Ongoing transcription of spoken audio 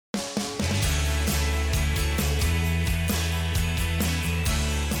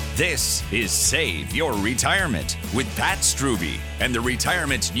This is Save Your Retirement with Pat Strube and the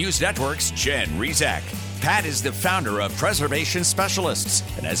Retirement News Network's Jen Rizak. Pat is the founder of Preservation Specialists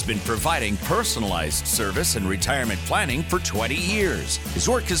and has been providing personalized service and retirement planning for 20 years. His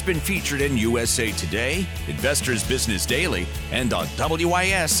work has been featured in USA Today, Investors Business Daily, and on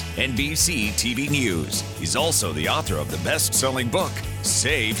WIS NBC TV News. He's also the author of the best-selling book,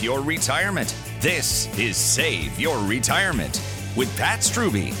 Save Your Retirement. This is Save Your Retirement with Pat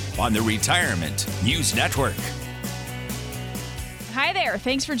Strube on the Retirement News Network. Hi there.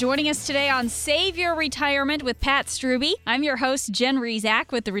 Thanks for joining us today on Save Your Retirement with Pat Strube. I'm your host, Jen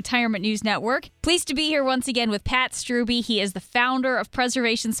Rizak with the Retirement News Network. Pleased to be here once again with Pat Strube. He is the founder of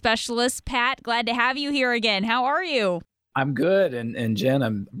Preservation Specialists. Pat, glad to have you here again. How are you? I'm good. And Jen,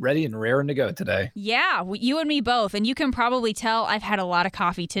 I'm ready and raring to go today. Yeah, you and me both. And you can probably tell I've had a lot of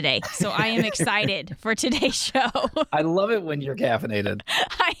coffee today. So I am excited for today's show. I love it when you're caffeinated.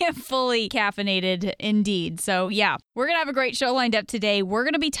 I am fully caffeinated indeed. So yeah, we're going to have a great show lined up today. We're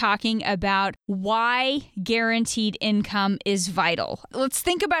going to be talking about why guaranteed income is vital. Let's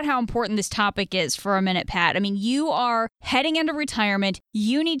think about how important this topic is for a minute, Pat. I mean, you are heading into retirement.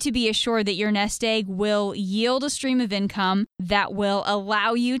 You need to be assured that your nest egg will yield a stream of income that will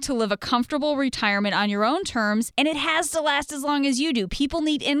allow you to live a comfortable retirement on your own terms, and it has to last as long as you do. People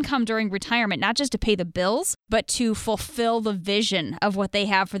need income during retirement, not just to pay the bills, but to fulfill the vision of what they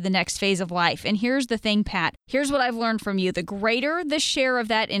have for the next phase of life. And here's the thing, Pat. Here's what I've learned from you. The greater the share of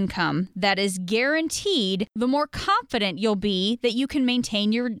that income that is guaranteed, the more confident you'll be that you can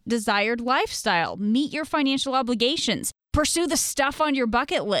maintain your desired lifestyle, meet your financial obligations, pursue the stuff on your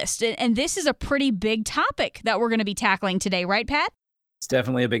bucket list. And this is a pretty big topic that we're going to be tackling today, right, Pat? It's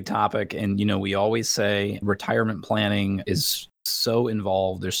definitely a big topic. And, we always say retirement planning is so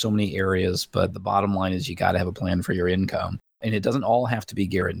involved. There's so many areas, but the bottom line is you got to have a plan for your income. And it doesn't all have to be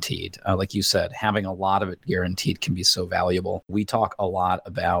guaranteed. Like you said, having a lot of it guaranteed can be so valuable. We talk a lot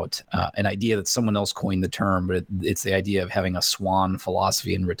about an idea that someone else coined the term, but it's the idea of having a SWAN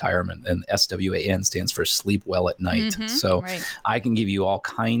philosophy in retirement. And SWAN stands for sleep well at night. Right. I can give you all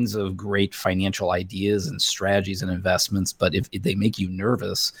kinds of great financial ideas and strategies and investments, but if they make you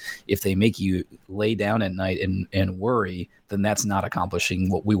nervous, if they make you lay down at night and worry, then that's not accomplishing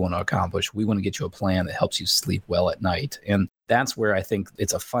what we want to accomplish. We want to get you a plan that helps you sleep well at night. And that's where I think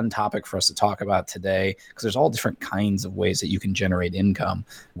it's a fun topic for us to talk about today, because there's all different kinds of ways that you can generate income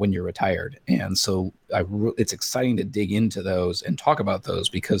when you're retired. And so it's exciting to dig into those and talk about those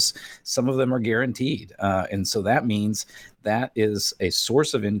because some of them are guaranteed. And so that means that is a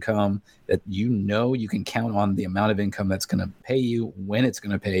source of income that you can count on the amount of income that's going to pay you, when it's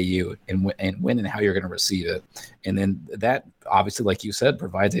going to pay you, and when and how you're going to receive it. And then that obviously, like you said,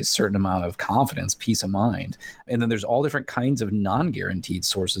 provides a certain amount of confidence, peace of mind. And then there's all different kinds of non-guaranteed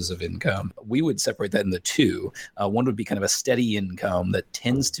sources of income. We would separate that into two. One would be kind of a steady income that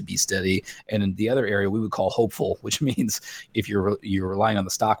tends to be steady. And in the other area, we would call hopeful, which means if you're relying on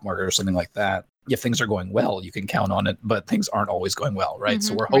the stock market or something like that, if things are going well, you can count on it, but things aren't always going well, right?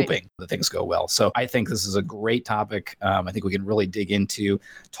 So we're hoping that things go well. So I think this is a great topic. I think we can really dig into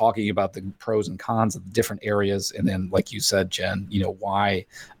talking about the pros and cons of the different areas. And then, like you said, Jen, why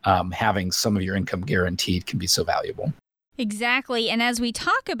having some of your income guaranteed can be so valuable. Exactly. And as we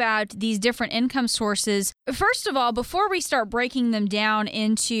talk about these different income sources, first of all, before we start breaking them down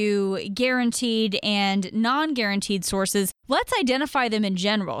into guaranteed and non-guaranteed sources, let's identify them in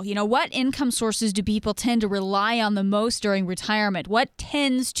general. What income sources do people tend to rely on the most during retirement? What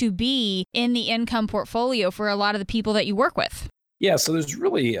tends to be in the income portfolio for a lot of the people that you work with? Yeah, so there's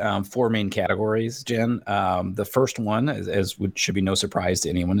really four main categories, Jen. The first one, as should be no surprise to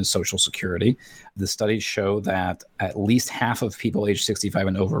anyone, is Social Security. The studies show that at least half of people age 65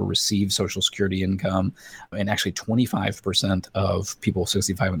 and over receive Social Security income, and actually 25% of people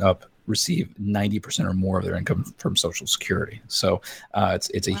 65 and up receive 90% or more of their income from Social Security. So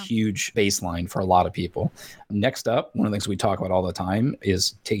it's a huge baseline for a lot of people. Next up, one of the things we talk about all the time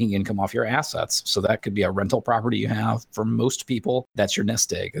is taking income off your assets. So that could be a rental property you have. For most people, that's your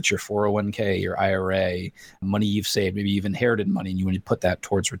nest egg. That's your 401k, your IRA, money you've saved. Maybe you've inherited money and you want to put that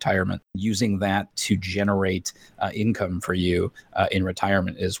towards retirement. Using that to generate income for you in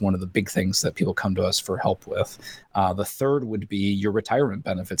retirement is one of the big things that people come to us for help with. The third would be your retirement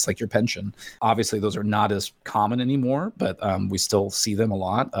benefits, like your pension. Obviously, those are not as common anymore, but we still see them a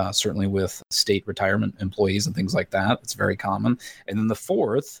lot, certainly with state retirement employees and things like that. It's very common. And then the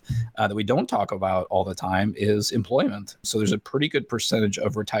fourth that we don't talk about all the time is employment. So there's a pretty good percentage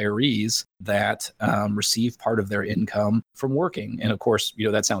of retirees that receive part of their income from working. And of course,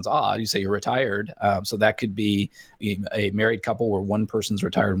 that sounds odd. You say you're retired. So that could be a married couple where one person's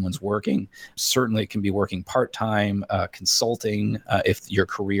retired and one's working. Certainly it can be working part-time, consulting, if your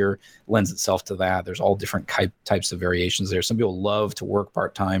career lends itself to that. There's all different types of variations there. Some people love to work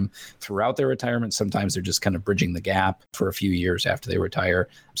part-time throughout their retirement. Sometimes they're just kind of bridging the gap for a few years after they retire.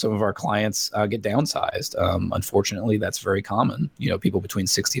 Some of our clients get downsized. Unfortunately, that's very common. People between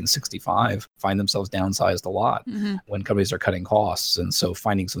 60 and 65 find themselves downsized a lot when companies are cutting costs. And so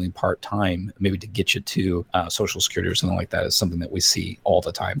finding something part-time, maybe to get you to Social Security or something like that, is something that we see all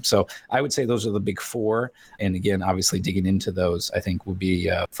the time. So I would say those are the big four. And again, obviously digging into those, I think would be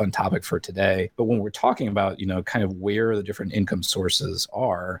a fun topic for today. But when we're talking about, kind of where the different income sources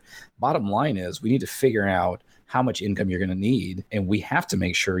are, bottom line is we need to figure out how much income you're going to need. And we have to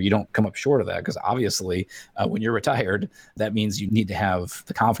make sure you don't come up short of that, because obviously when you're retired, that means you need to have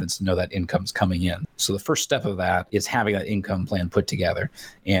the confidence to know that income's coming in. So the first step of that is having that income plan put together.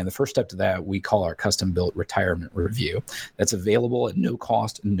 And the first step to that, we call our custom built retirement review. That's available at no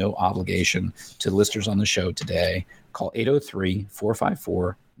cost, no obligation to listeners on the show today. Call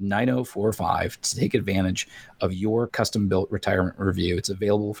 803-454-9045 to take advantage of your custom-built retirement review. It's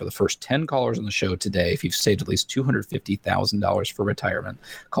available for the first 10 callers on the show today if you've saved at least $250,000 for retirement.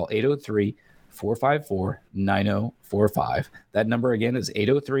 Call 803-454-9045. That number again is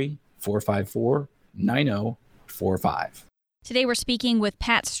 803-454-9045. Today we're speaking with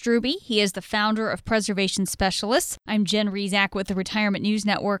Pat Strube. He is the founder of Preservation Specialists. I'm Jen Rezac with the Retirement News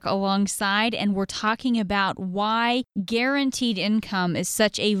Network alongside, and we're talking about why guaranteed income is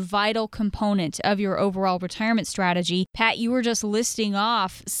such a vital component of your overall retirement strategy. Pat, you were just listing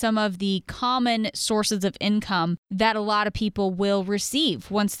off some of the common sources of income that a lot of people will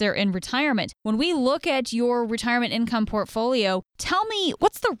receive once they're in retirement. When we look at your retirement income portfolio, tell me,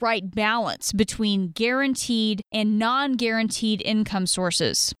 what's the right balance between guaranteed and non-guaranteed income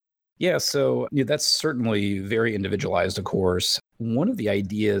sources? Yeah, so that's certainly very individualized, of course. One of the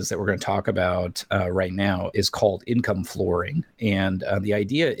ideas that we're going to talk about right now is called income flooring. And the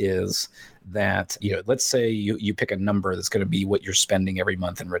idea is that, let's say you pick a number that's going to be what you're spending every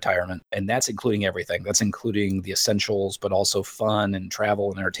month in retirement. And that's including everything. That's including the essentials, but also fun and travel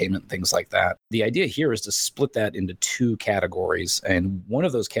and entertainment, things like that. The idea here is to split that into two categories. And one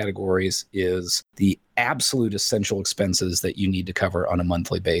of those categories is the absolute essential expenses that you need to cover on a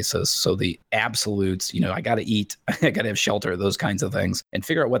monthly basis. So the absolutes, I got to eat, I got to have shelter, those kinds of things, and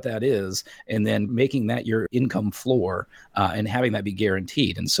figure out what that is, and then making that your income floor and having that be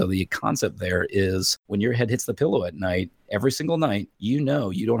guaranteed. And so the concept there is when your head hits the pillow at night, every single night, you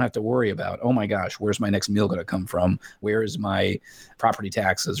don't have to worry about, oh my gosh, where's my next meal going to come from? Where is my property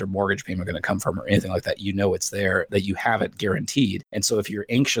taxes or mortgage payment going to come from, or anything like that? It's there, that you have it guaranteed. And so if you're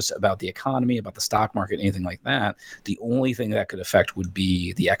anxious about the economy, about the stock market, anything like that, the only thing that could affect would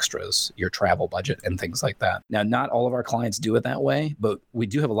be the extras, your travel budget and things like that. Now, not all of our clients do it that way, but we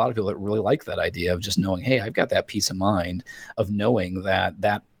do have a lot of people that really like that idea of just knowing, hey, I've got that peace of mind of knowing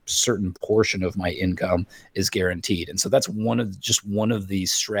that certain portion of my income is guaranteed. And so that's one of the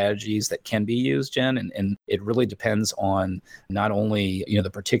strategies that can be used, Jen. And it really depends on not only, the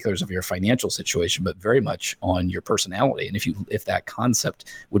particulars of your financial situation, but very much on your personality. And if that concept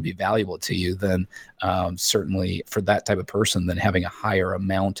would be valuable to you, then certainly for that type of person, then having a higher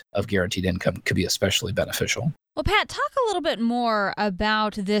amount of guaranteed income could be especially beneficial. Well, Pat, talk a little bit more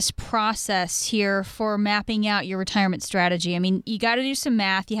about this process here for mapping out your retirement strategy. I mean, you got to do some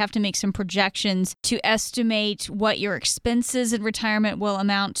math. You have to make some projections to estimate what your expenses in retirement will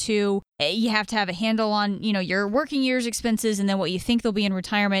amount to. You have to have a handle on, your working years expenses and then what you think they'll be in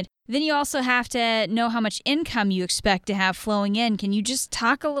retirement. Then you also have to know how much income you expect to have flowing in. Can you just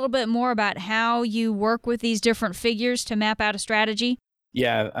talk a little bit more about how you work with these different figures to map out a strategy?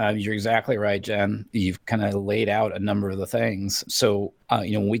 Yeah, you're exactly right, Jen. You've kind of laid out a number of the things. So,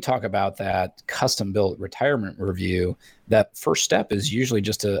 when we talk about that custom-built retirement review, that first step is usually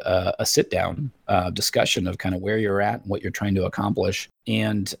just a sit-down discussion of kind of where you're at and what you're trying to accomplish.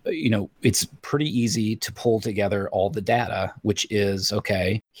 And, it's pretty easy to pull together all the data, which is,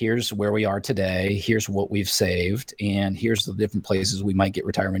 okay, here's where we are today, here's what we've saved, and here's the different places we might get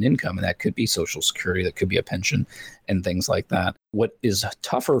retirement income. And that could be Social Security, that could be a pension, and things like that. What is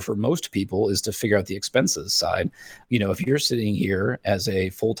tougher for most people is to figure out the expenses side. If you're sitting here as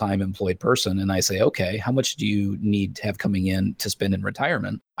a full-time employed person and I say, okay, how much do you need to have coming in to spend in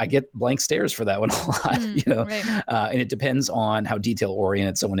retirement? I get blank stares for that one a lot, Right. And it depends on how detail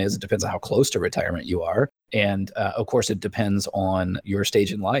oriented someone is. It depends on how close to retirement you are. And of course, it depends on your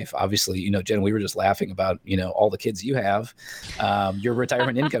stage in life. Obviously, Jen, we were just laughing about, all the kids you have. Your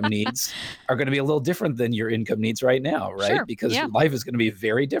retirement income needs are going to be a little different than your income needs right now, right? Sure. Because Yeah. your life is going to be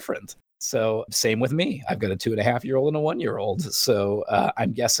very different. So same with me. I've got a 2.5-year-old and a 1-year-old. So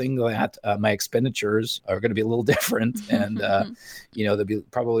I'm guessing that my expenditures are going to be a little different. And, there'll be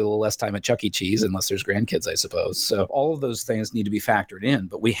probably a little less time at Chuck E. Cheese unless there's grandkids, I suppose. So all of those things need to be factored in.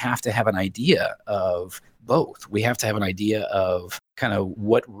 But we have to have an idea of both. We have to have an idea of kind of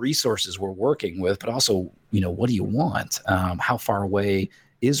what resources we're working with, but also, what do you want? How far away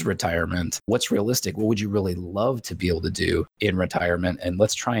is retirement? What's realistic? What would you really love to be able to do in retirement? And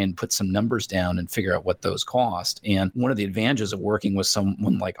let's try and put some numbers down and figure out what those cost. And one of the advantages of working with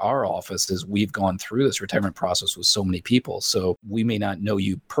someone like our office is we've gone through this retirement process with so many people. So we may not know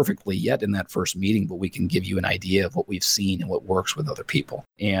you perfectly yet in that first meeting, but we can give you an idea of what we've seen and what works with other people.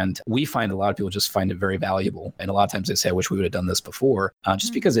 And we find a lot of people just find it very valuable. And a lot of times they say, I wish we would have done this before,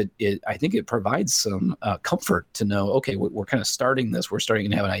 just because I think it provides some comfort to know, okay, we're kind of starting this. We're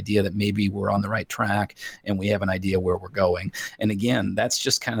starting to have an idea that maybe we're on the right track and we have an idea where we're going. And again, that's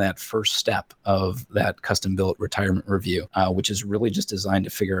just kind of that first step of that custom built retirement review, which is really just designed to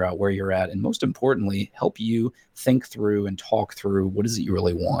figure out where you're at. And most importantly, help you think through and talk through what is it you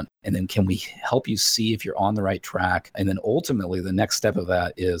really want. And then can we help you see if you're on the right track? And then ultimately, the next step of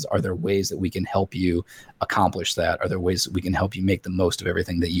that is, are there ways that we can help you accomplish that? Are there ways that we can help you make the most of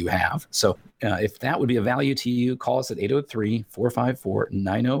everything that you have? So if that would be of value to you, call us at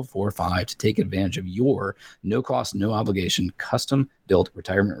 803-454-9045 to take advantage of your no cost, no obligation, custom built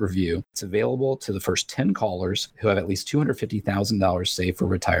retirement review. It's available to the first 10 callers who have at least $250,000 saved for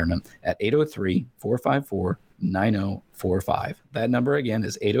retirement at 803-454-9045. That number again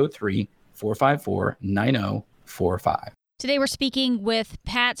is 803-454-9045. Today we're speaking with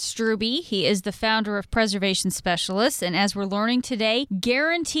Pat Strube. He is the founder of Preservation Specialists. And as we're learning today,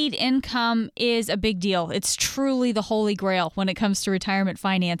 guaranteed income is a big deal. It's truly the holy grail when it comes to retirement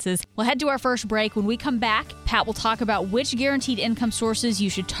finances. We'll head to our first break. When we come back, Pat will talk about which guaranteed income sources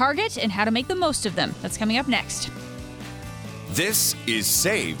you should target and how to make the most of them. That's coming up next. This is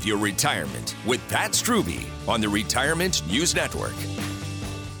Save Your Retirement with Pat Strube on the Retirement News Network.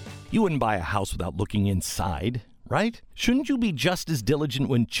 You wouldn't buy a house without looking inside, right? Shouldn't you be just as diligent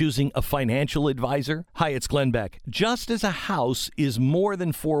when choosing a financial advisor? Hi, it's Glenn Beck. Just as a house is more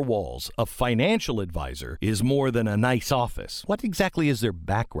than four walls, a financial advisor is more than a nice office. What exactly is their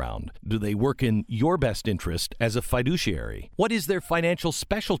background? Do they work in your best interest as a fiduciary? What is their financial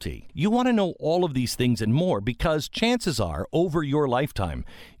specialty? You want to know all of these things and more because chances are, over your lifetime,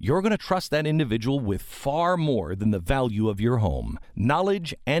 you're going to trust that individual with far more than the value of your home.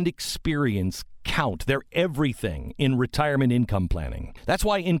 Knowledge and experience count. They're everything in retirement income planning. That's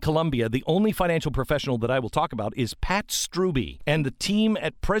why in Columbia, the only financial professional that I will talk about is Pat Strube and the team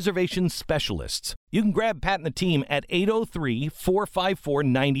at Preservation Specialists. You can grab Pat and the team at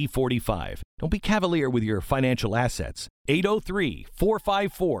 803-454-9045. Don't be cavalier with your financial assets.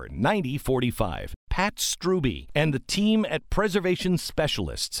 803-454-9045. Pat Strube and the team at Preservation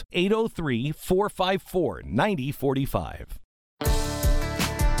Specialists. 803-454-9045.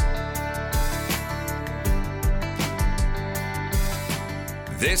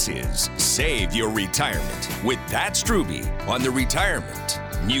 This is Save Your Retirement with Pat Strube on the Retirement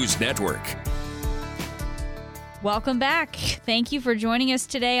News Network. Welcome back. Thank you for joining us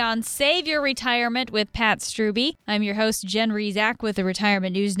today on Save Your Retirement with Pat Strube. I'm your host, Jen Rezac with the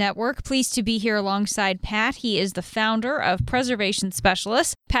Retirement News Network. Pleased to be here alongside Pat. He is the founder of Preservation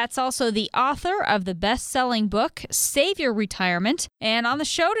Specialists. Pat's also the author of the best-selling book, Save Your Retirement. And on the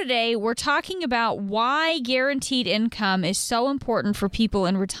show today, we're talking about why guaranteed income is so important for people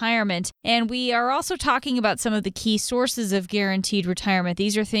in retirement. And we are also talking about some of the key sources of guaranteed retirement.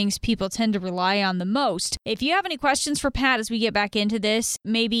 These are things people tend to rely on the most. If you have any questions for Pat as we get back into this,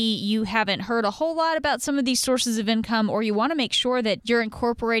 maybe you haven't heard a whole lot about some of these sources of income, or you want to make sure that you're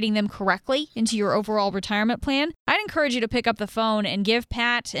incorporating them correctly into your overall retirement plan, I'd encourage you to pick up the phone and give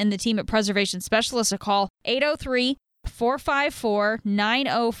Pat and the team at Preservation Specialists a call.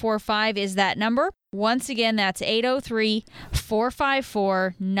 803-454-9045 is that number. Once again, that's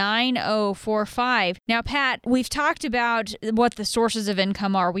 803-454-9045. Now, Pat, we've talked about what the sources of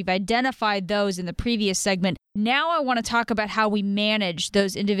income are. We've identified those in the previous segment. Now I want to talk about how we manage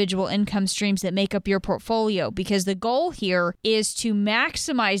those individual income streams that make up your portfolio, because the goal here is to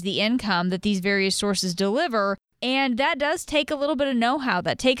maximize the income that these various sources deliver. And that does take a little bit of know-how.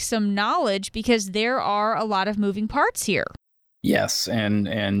 That takes some knowledge because there are a lot of moving parts here. Yes. And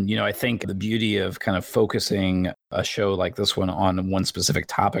I think the beauty of kind of focusing a show like this one on one specific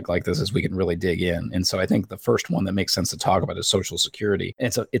topic like this is we can really dig in. And so I think the first one that makes sense to talk about is Social Security.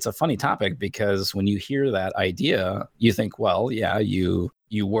 And it's a funny topic because when you hear that idea, you think, well, yeah, you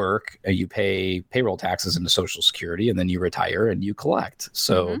work, you pay payroll taxes into Social Security, and then you retire and you collect.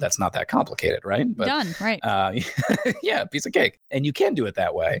 So that's not that complicated, right? But, done, right? Yeah, piece of cake. And you can do it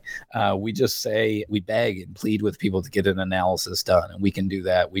that way. We just say, we beg and plead with people to get an analysis done. And we can do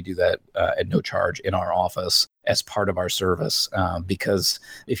that. We do that at no charge in our office as part of our service. Because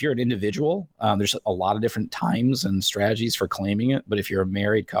if you're an individual, there's a lot of different times and strategies for claiming it. But if you're a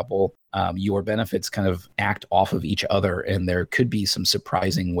married couple, your benefits kind of act off of each other. And there could be some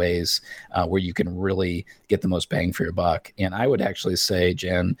surprising ways where you can really get the most bang for your buck. And I would actually say,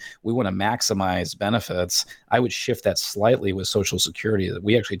 Jen, we want to maximize benefits. I would shift that slightly with Social Security. That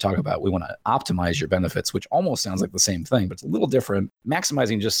we actually talk about, we want to optimize your benefits, which almost sounds like the same thing, but it's a little different.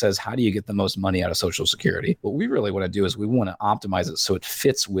 Maximizing just says, how do you get the most money out of Social Security? What we really want to do is we want to optimize it so it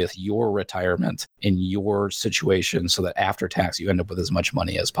fits with your retirement in your situation so that after tax, you end up with as much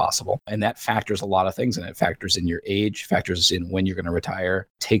money as possible. And that factors a lot of things in it. It factors in your age, factors in when you're going to retire,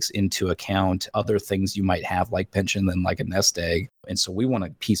 takes into account other things you might have like pension and like a nest egg. And so we want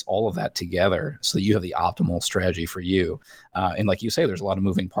to piece all of that together so that you have the optimal strategy for you. And like you say, there's a lot of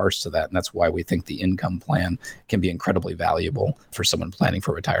moving parts to that. And that's why we think the income plan can be incredibly valuable for someone planning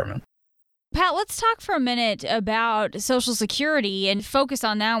for retirement. Pat, let's talk for a minute about Social Security and focus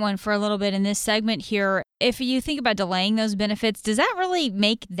on that one for a little bit in this segment here. If you think about delaying those benefits, does that really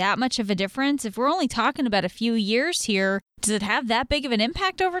make that much of a difference? If we're only talking about a few years here, does it have that big of an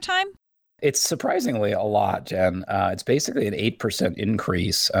impact over time? It's surprisingly a lot, Jen. It's basically an 8%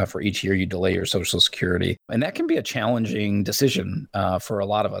 increase for each year you delay your Social Security. And that can be a challenging decision for a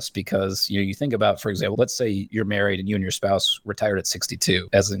lot of us because you think about, for example, let's say you're married and you and your spouse retired at 62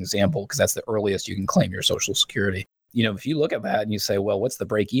 as an example, because that's the earliest you can claim your Social Security. If you look at that and you say, well, what's the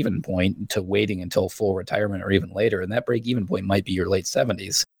break-even point to waiting until full retirement or even later? And that break-even point might be your late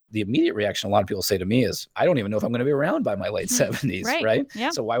 70s. The immediate reaction a lot of people say to me is, I don't even know if I'm going to be around by my late 70s, right?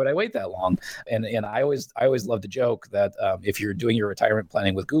 Yeah. So why would I wait that long? And I always love to joke that if you're doing your retirement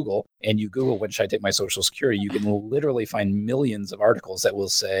planning with Google and you Google, when should I take my Social Security, you can literally find millions of articles that will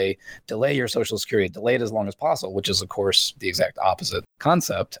say, delay your Social Security, delay it as long as possible, which is, of course, the exact opposite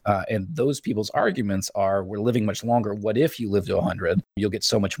concept. And those people's arguments are, we're living much longer. What if you live to 100? You'll get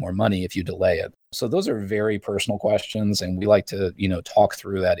so much more money if you delay it. So those are very personal questions, and we like to, talk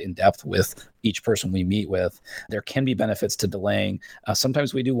through that in depth with each person we meet with. There can be benefits to delaying.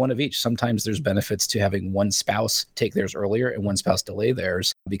 Sometimes we do one of each. Sometimes there's benefits to having one spouse take theirs earlier and one spouse delay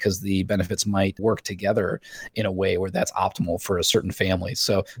theirs because the benefits might work together in a way where that's optimal for a certain family.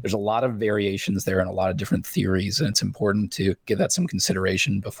 So there's a lot of variations there and a lot of different theories, and it's important to give that some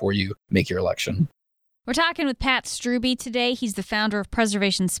consideration before you make your election. We're talking with Pat Strube today. He's the founder of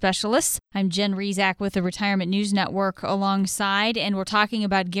Preservation Specialists. I'm Jen Rezac with the Retirement News Network alongside, and we're talking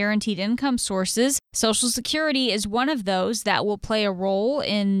about guaranteed income sources. Social Security is one of those that will play a role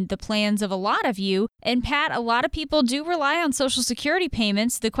in the plans of a lot of you. And Pat, a lot of people do rely on Social Security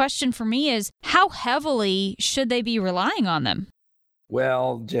payments. The question for me is, how heavily should they be relying on them?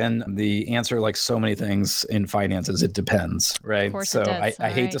 Well, Jen, the answer, like so many things in finances, it depends, right? Of course so it does. I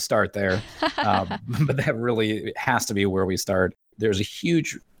hate to start there, but that really has to be where we start. There's a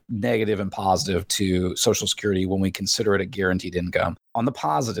huge negative and positive to Social Security when we consider it a guaranteed income. On the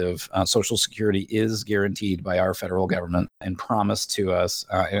positive, Social Security is guaranteed by our federal government and promised to us,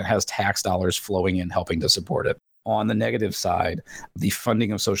 and it has tax dollars flowing in helping to support it. On the negative side, the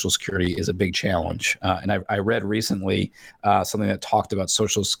funding of Social Security is a big challenge. And I read recently something that talked about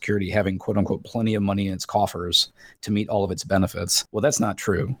Social Security having, quote unquote, plenty of money in its coffers to meet all of its benefits. Well, that's not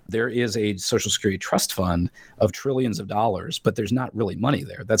true. There is a Social Security trust fund of trillions of dollars, but there's not really money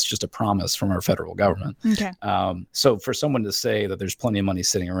there. That's just a promise from our federal government. Okay. So for someone to say that there's plenty of money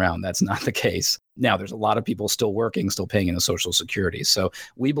sitting around, that's not the case. Now, there's a lot of people still working, still paying into Social Security. So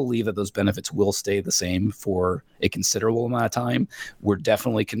we believe that those benefits will stay the same for a considerable amount of time. We're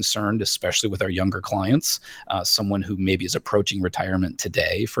definitely concerned, especially with our younger clients, someone who maybe is approaching retirement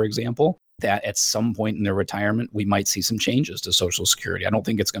today, for example, that at some point in their retirement, we might see some changes to Social Security. I don't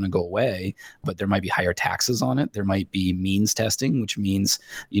think it's going to go away, but there might be higher taxes on it. There might be means testing, which means,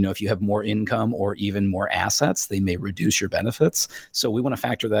 if you have more income or even more assets, they may reduce your benefits. So we want to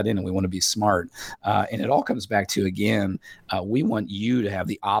factor that in, and we want to be smart. And it all comes back to, again, we want you to have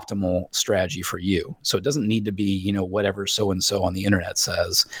the optimal strategy for you. So it doesn't need to be, whatever so-and-so on the internet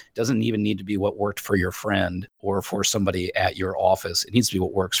says. It doesn't even need to be what worked for your friend or for somebody at your office. It needs to be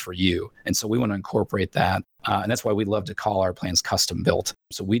what works for you. And so we want to incorporate that. And that's why we love to call our plans custom built.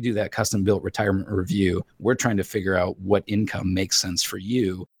 So we do that custom built retirement review. We're trying to figure out what income makes sense for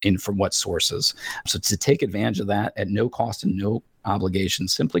you and from what sources. So to take advantage of that at no cost and no obligation,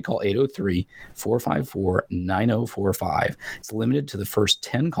 simply call 803-454-9045. It's limited to the first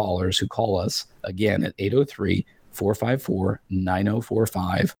 10 callers who call us again at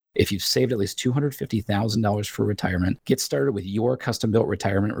 803-454-9045. If you've saved at least $250,000 for retirement, get started with your custom built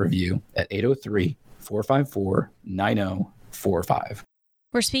retirement review at 803-454-9045.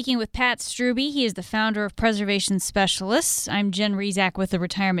 We're speaking with Pat Strube. He is the founder of Preservation Specialists. I'm Jen Rezac with the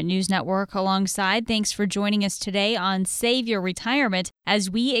Retirement News Network alongside. Thanks for joining us today on Save Your Retirement as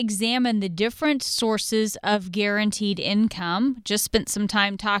we examine the different sources of guaranteed income. Just spent some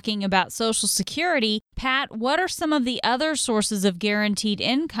time talking about Social Security. Pat, what are some of the other sources of guaranteed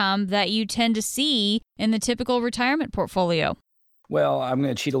income that you tend to see in the typical retirement portfolio? Well, I'm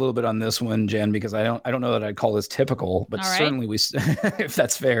going to cheat a little bit on this one, Jen, because I don't know that I'd call this typical, but certainly we, if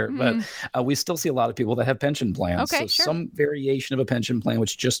that's fair, but we still see a lot of people that have pension plans. Okay, so some variation of a pension plan,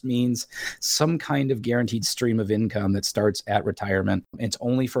 which just means some kind of guaranteed stream of income that starts at retirement. It's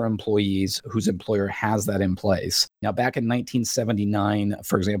only for employees whose employer has that in place. Now, back in 1979,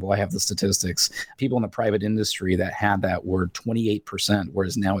 for example, I have the statistics. People in the private industry that had that were 28%,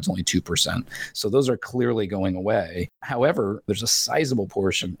 whereas now it's only 2%. So those are clearly going away. However, there's a sizable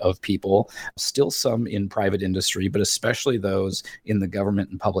portion of people, still some in private industry, but especially those in the government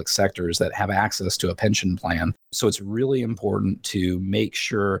and public sectors that have access to a pension plan. So it's really important to make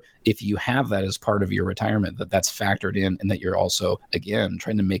sure if you have that as part of your retirement, that that's factored in and that you're also, again,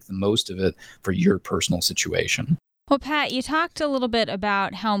 trying to make the most of it for your personal situation. Well, Pat, you talked a little bit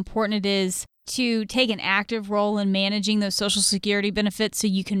about how important it is to take an active role in managing those Social Security benefits so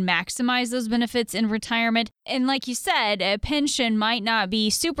you can maximize those benefits in retirement. And like you said, a pension might not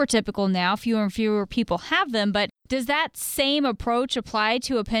be super typical now. Fewer and fewer people have them. But does that same approach apply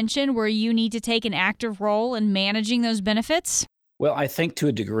to a pension where you need to take an active role in managing those benefits? Well, I think to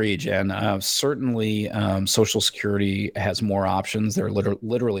a degree, Jen, certainly Social Security has more options. There are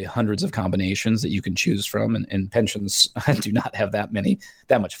literally hundreds of combinations that you can choose from, and pensions do not have that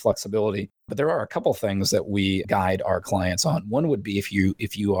much flexibility. But there are a couple things that we guide our clients on. One would be if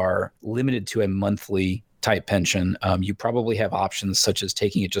you are limited to a monthly type pension, you probably have options such as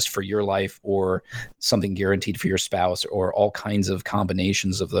taking it just for your life or something guaranteed for your spouse or all kinds of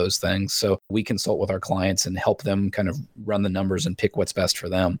combinations of those things. So we consult with our clients and help them kind of run the numbers and pick what's best for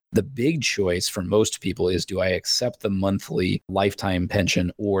them. The big choice for most people is, do I accept the monthly lifetime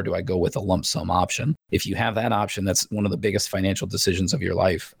pension or do I go with a lump sum option? If you have that option, that's one of the biggest financial decisions of your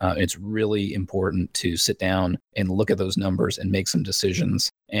life. It's really important to sit down and look at those numbers and make some decisions.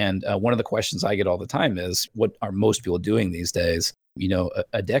 And one of the questions I get all the time is, what are most people doing these days? You know,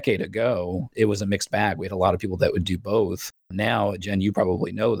 a decade ago, it was a mixed bag. We had a lot of people that would do both. Now, Jen, you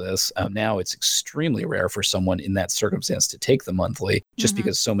probably know this. Now it's extremely rare for someone in that circumstance to take the monthly just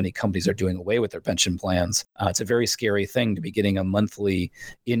because so many companies are doing away with their pension plans. It's a very scary thing to be getting a monthly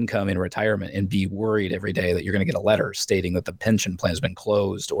income in retirement and be worried every day that you're going to get a letter stating that the pension plan has been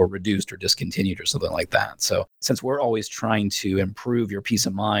closed or reduced or discontinued or something like that. So since we're always trying to improve your peace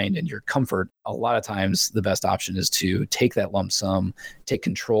of mind and your comfort, a lot of times the best option is to take that lump sum, take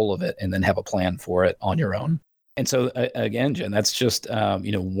control of it, and then have a plan for it on your own. And so again, Jen, that's just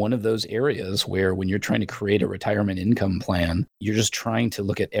one of those areas where when you're trying to create a retirement income plan, you're just trying to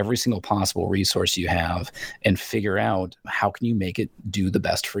look at every single possible resource you have and figure out how can you make it do the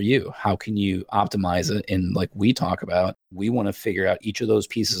best for you? How can you optimize it? And like we talk about, we want to figure out each of those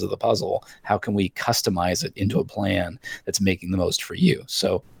pieces of the puzzle. How can we customize it into a plan that's making the most for you?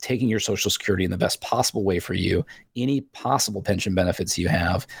 So taking your Social Security in the best possible way for you, any possible pension benefits you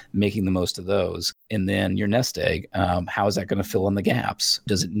have, making the most of those. And then your nest egg, how is that going to fill in the gaps?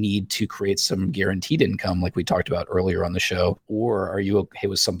 Does it need to create some guaranteed income like we talked about earlier on the show? Or are you okay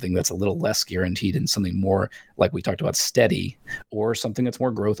with something that's a little less guaranteed and something more like we talked about steady, or something that's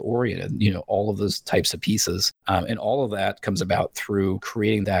more growth oriented? You know, all of those types of pieces. And all of that comes about through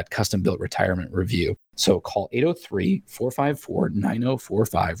creating that custom built retirement review. So call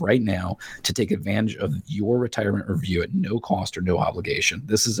 803-454-9045 right now to take advantage of your retirement review at no cost or no obligation.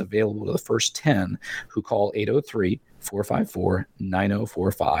 This is available to the first 10 who call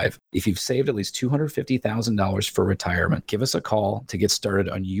 803-454-9045. If you've saved at least $250,000 for retirement, give us a call to get started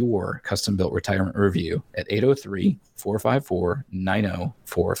on your custom built retirement review at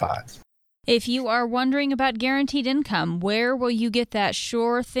 803-454-9045. If you are wondering about guaranteed income, where will you get that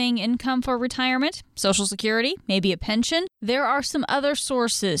sure thing income for retirement? Social Security, maybe a pension? There are some other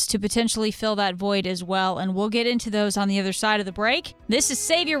sources to potentially fill that void as well, and we'll get into those on the other side of the break. This is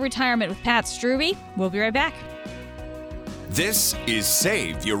Save Your Retirement with Pat Strubbe. We'll be right back. This is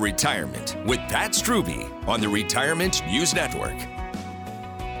Save Your Retirement with Pat Strubbe on the Retirement News Network.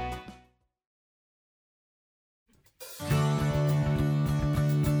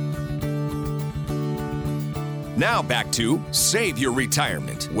 Now back to Save Your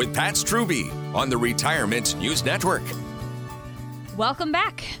Retirement with Pat Strubbe on the Retirement News Network. Welcome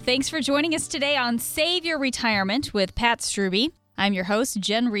back. Thanks for joining us today on Save Your Retirement with Pat Strubbe. I'm your host,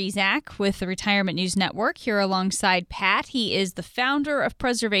 Jen Rezac, with the Retirement News Network, here alongside Pat. He is the founder of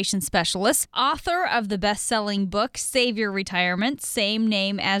Preservation Specialists, author of the best-selling book, Save Your Retirement, same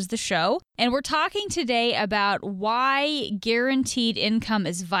name as the show. And we're talking today about why guaranteed income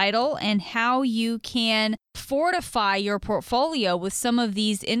is vital and how you can fortify your portfolio with some of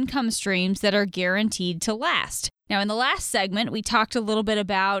these income streams that are guaranteed to last. Now, in the last segment, we talked a little bit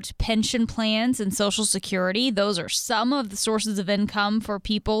about pension plans and Social Security. Those are some of the sources of income for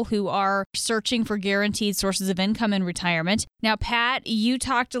people who are searching for guaranteed sources of income in retirement. Now, Pat, you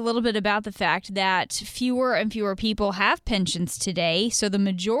talked a little bit about the fact that fewer and fewer people have pensions today. So the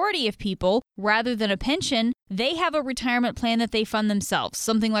majority of people, rather than a pension, they have a retirement plan that they fund themselves,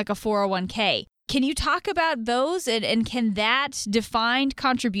 something like a 401k. Can you talk about those, and can that defined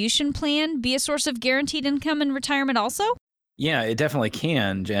contribution plan be a source of guaranteed income in retirement also? Yeah, it definitely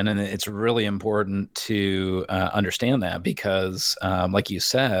can, Jen, and it's really important to understand that because, like you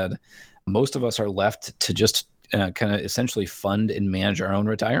said, most of us are left to just kind of essentially fund and manage our own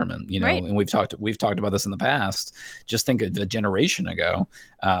retirement, Right. And we've talked about this in the past. Just think of a generation ago,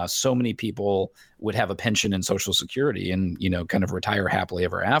 so many people would have a pension and Social Security and, kind of retire happily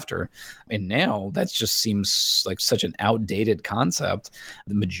ever after. And now that just seems like such an outdated concept.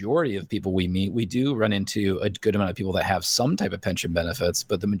 The majority of people we meet, we do run into a good amount of people that have some type of pension benefits,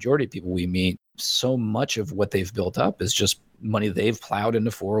 but the majority of people we meet, so much of what they've built up is just money they've plowed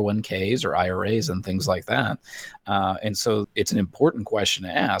into 401ks or IRAs and things like that. And so it's an important question to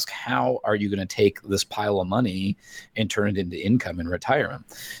ask. How are you going to take this pile of money and turn it into income in retirement?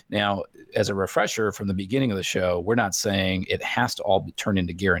 Now, as a refresher from the beginning of the show, we're not saying it has to all be turned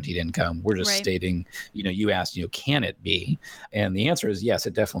into guaranteed income. We're just stating, you asked, can it be? And the answer is yes,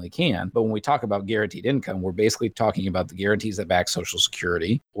 it definitely can. But when we talk about guaranteed income, we're basically talking about the guarantees that back Social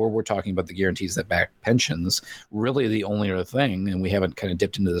Security, or we're talking about the guarantees that back pensions. Really, the only other thing, and we haven't kind of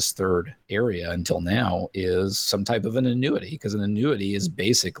dipped into this third area until now, is some type of an annuity, because an annuity is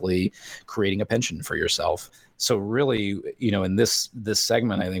basically creating a pension for yourself. So really, in this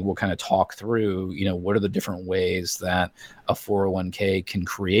segment, I think we'll kind of talk through, what are the different ways that a 401k can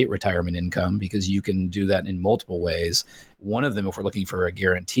create retirement income, because you can do that in multiple ways. One of them, if we're looking for a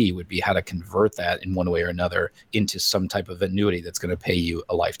guarantee, would be how to convert that in one way or another into some type of annuity that's going to pay you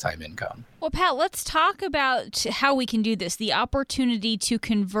a lifetime income. Well, Pat, let's talk about how we can do this. The opportunity to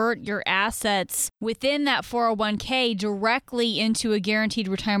convert your assets within that 401k directly into a guaranteed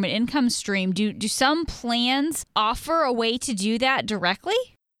retirement income stream. Do some plans offer a way to do that directly?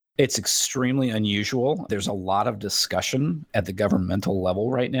 It's extremely unusual. There's a lot of discussion at the governmental level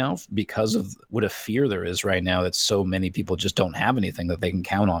right now because of what a fear there is right now that so many people just don't have anything that they can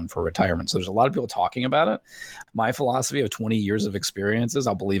count on for retirement. So there's a lot of people talking about it. My philosophy of 20 years of experience is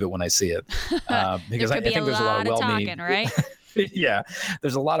I'll believe it when I see it. Because I think there's a lot of well-meaning, right? Yeah,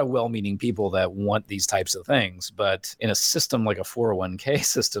 there's a lot of well-meaning people that want these types of things, but in a system like a 401k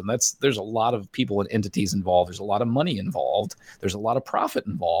system, there's a lot of people and entities involved. There's a lot of money involved. There's a lot of profit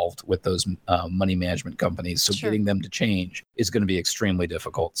involved with those money management companies. So getting them to change is going to be extremely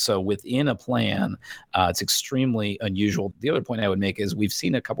difficult. So within a plan, it's extremely unusual. The other point I would make is we've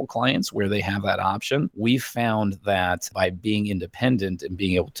seen a couple clients where they have that option. We've found that by being independent and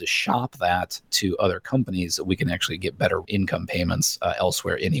being able to shop that to other companies, we can actually get better income payments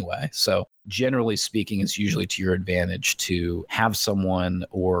elsewhere anyway. So generally speaking, it's usually to your advantage to have someone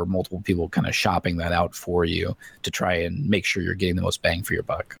or multiple people kind of shopping that out for you to try and make sure you're getting the most bang for your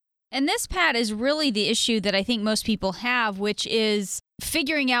buck. And this, Pat, is really the issue that I think most people have, which is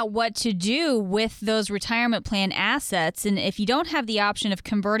figuring out what to do with those retirement plan assets. And if you don't have the option of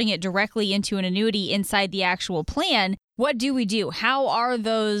converting it directly into an annuity inside the actual plan, what do we do? How are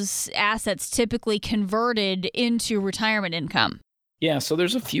those assets typically converted into retirement income? Yeah, so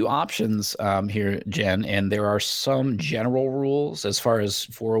there's a few options here, Jen, and there are some general rules as far as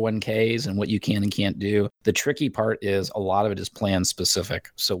 401ks and what you can and can't do. The tricky part is a lot of it is plan specific.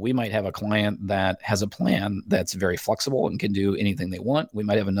 So we might have a client that has a plan that's very flexible and can do anything they want. We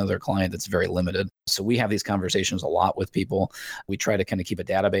might have another client that's very limited. So we have these conversations a lot with people. We try to kind of keep a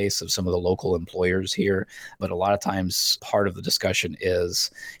database of some of the local employers here, but a lot of times part of the discussion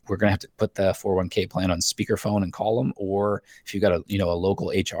is we're going to have to put the 401k plan on speakerphone and call them, or if you've got a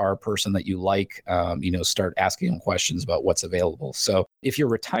local HR person that you like, start asking them questions about what's available. So if you're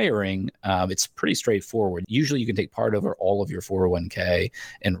retiring, it's pretty straightforward. Usually you can take part over all of your 401k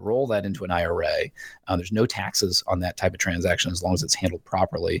and roll that into an IRA. There's no taxes on that type of transaction as long as it's handled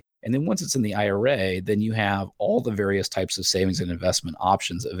properly. And then once it's in the IRA, then you have all the various types of savings and investment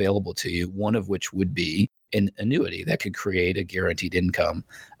options available to you, one of which would be an annuity that could create a guaranteed income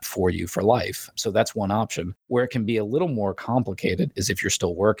for you for life. So that's one option. Where it can be a little more complicated is if you're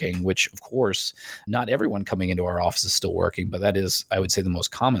still working, which of course, not everyone coming into our office is still working, but that is, I would say, the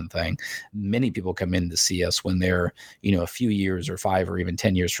most common thing. Many people come in to see us when they're, a few years or 5 or even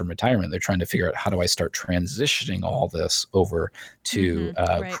 10 years from retirement. They're trying to figure out, how do I start transitioning all this over to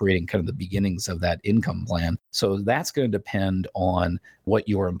creating kind of the beginnings of that income plan. So that's going to depend on what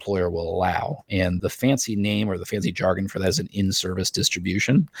your employer will allow. And the fancy name or the fancy jargon for that is an in-service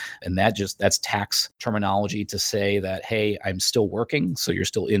distribution. And that's tax terminology to say that, hey, I'm still working, so you're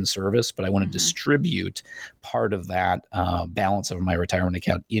still in service, but I want to distribute part of that balance of my retirement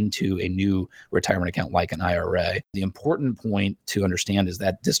account into a new retirement account like an IRA. The important point to understand is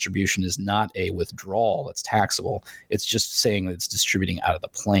that distribution is not a withdrawal that's taxable. It's just saying that it's distributing out of the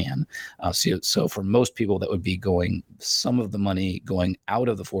plan. So for most people, that would be some of the money going out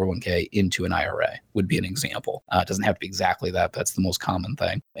of the 401k into an IRA would be an example. It doesn't have to be exactly that, but that's the most common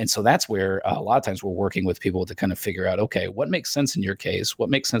thing. And so that's where a lot of times we're working with people to kind of figure out, okay, what makes sense in your case? What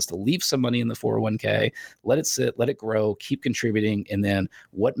makes sense to leave some money in the 401k, let it sit, let it grow, keep contributing, and then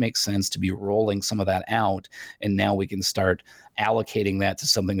what makes sense to be rolling some of that out? And now we can start allocating that to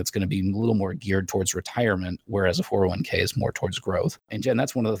something that's going to be a little more geared towards retirement, whereas a 401k is more towards growth. And Jen,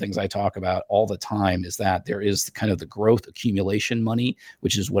 that's one of the things I talk about all the time, is that there is kind of the growth accumulation money,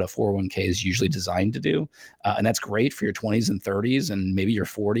 which is what a 401k is usually designed to do. And that's great for your 20s and 30s and maybe your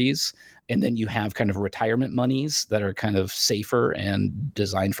 40s. And then you have kind of retirement monies that are kind of safer and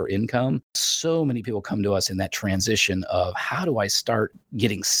designed for income. So many people come to us in that transition of, how do I start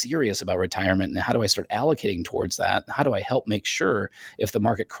getting serious about retirement, and how do I start allocating towards that? How do I help make sure if the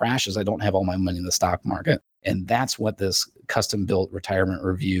market crashes, I don't have all my money in the stock market? And that's what this custom built retirement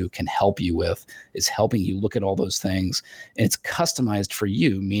review can help you with, is helping you look at all those things. And it's customized for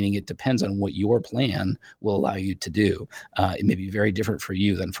you, meaning it depends on what your plan will allow you to do. It may be very different for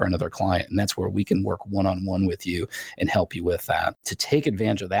you than for another client. And that's where we can work one-on-one with you and help you with that. To take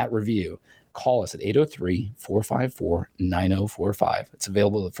advantage of that review, call us at 803-454-9045. It's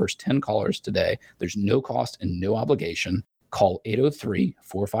available to the first 10 callers today. There's no cost and no obligation. Call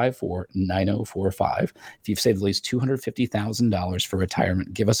 803-454-9045. If you've saved at least $250,000 for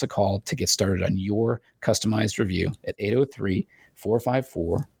retirement, give us a call to get started on your customized review at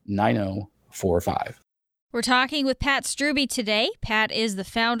 803-454-9045. We're talking with Pat Strube today. Pat is the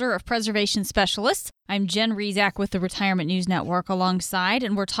founder of Preservation Specialists. I'm Jen Rezac with the Retirement News Network alongside,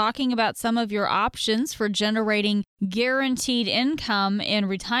 and we're talking about some of your options for generating guaranteed income in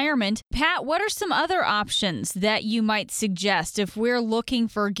retirement. Pat, what are some other options that you might suggest if we're looking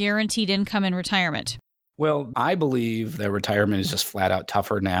for guaranteed income in retirement? Well, I believe that retirement is just flat out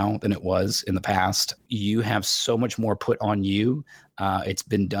tougher now than it was in the past. You have so much more put on you. It's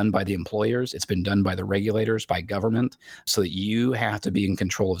been done by the employers. It's been done by the regulators, by government, so that you have to be in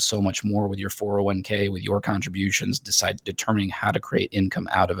control of so much more with your 401k, with your contributions, determining how to create income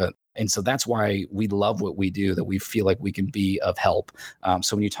out of it. And so that's why we love what we do, that we feel like we can be of help.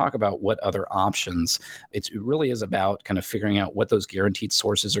 So when you talk about what other options, it really is about kind of figuring out what those guaranteed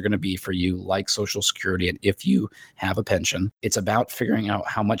sources are going to be for you, like Social Security. And if you have a pension, it's about figuring out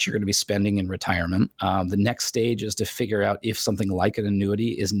how much you're going to be spending in retirement. The next stage is to figure out if something like an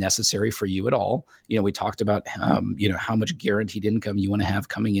annuity is necessary for you at all. We talked about, how much guaranteed income you want to have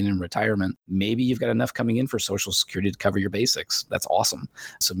coming in retirement. Maybe you've got enough coming in for Social Security to cover your basics. That's awesome.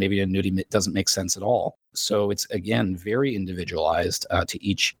 So maybe annuity doesn't make sense at all. So it's, again, very individualized to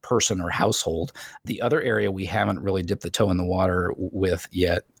each person or household. The other area we haven't really dipped the toe in the water with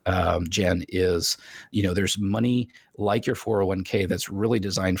yet Jen, is, there's money like your 401k that's really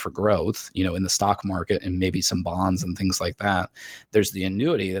designed for growth, in the stock market and maybe some bonds and things like that. There's the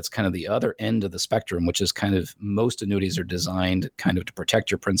annuity that's kind of the other end of the spectrum, which is kind of, most annuities are designed kind of to protect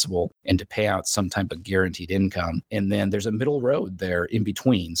your principal and to pay out some type of guaranteed income. And then there's a middle road there in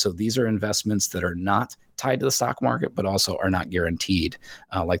between. So these are investments that are not tied to the stock market, but also are not guaranteed,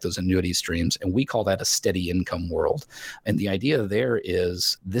 like those annuity streams. And we call that a steady income world. And the idea there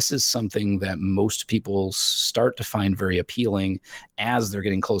is, this is something that most people start to find very appealing as they're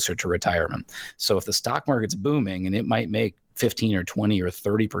getting closer to retirement. So if the stock market's booming and it might make 15 or 20 or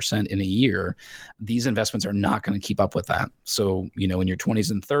 30% in a year, these investments are not going to keep up with that. So, in your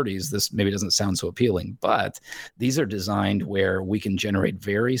 20s and 30s, this maybe doesn't sound so appealing, but these are designed where we can generate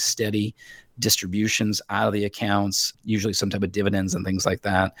very steady distributions out of the accounts, usually some type of dividends and things like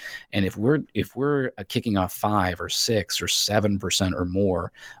that. And if we're kicking off 5 or 6 or 7% or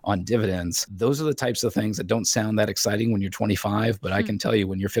more on dividends, those are the types of things that don't sound that exciting when you're 25, but I can tell you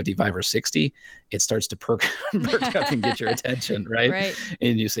when you're 55 or 60, it starts to perk up and get your attention, right?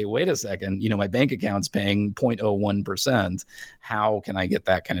 And you say, wait a second, my bank account's paying 0.01%. How can I get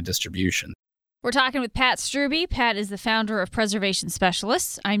that kind of distribution? We're talking with Pat Strube. Pat is the founder of Preservation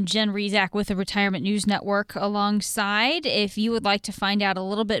Specialists. I'm Jen Rezac with the Retirement News Network alongside. If you would like to find out a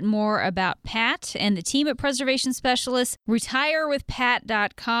little bit more about Pat and the team at Preservation Specialists,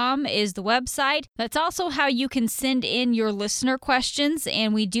 retirewithpat.com is the website. That's also how you can send in your listener questions,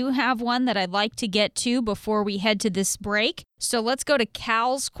 and we do have one that I'd like to get to before we head to this break. So let's go to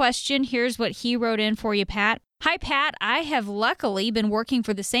Cal's question. Here's what he wrote in for you, Pat. Hi, Pat. I have luckily been working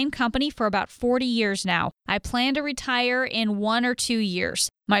for the same company for about 40 years now. I plan to retire in 1 or 2 years.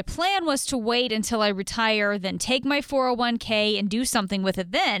 My plan was to wait until I retire, then take my 401k and do something with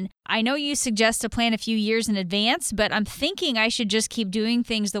it then. I know you suggest to plan a few years in advance, but I'm thinking I should just keep doing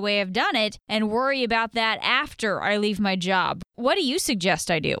things the way I've done it and worry about that after I leave my job. What do you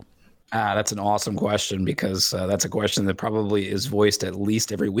suggest I do? That's an awesome question, because that's a question that probably is voiced at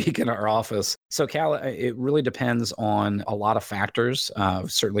least every week in our office. So, Cal, it really depends on a lot of factors,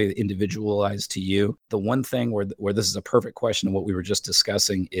 certainly individualized to you. The one thing where this is a perfect question of what we were just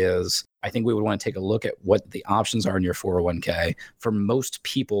discussing is, I think we would want to take a look at what the options are in your 401k. For most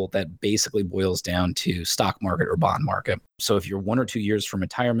people, that basically boils down to stock market or bond market. So if you're 1 or 2 years from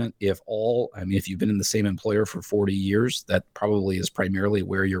retirement, if you've been in the same employer for 40 years, that probably is primarily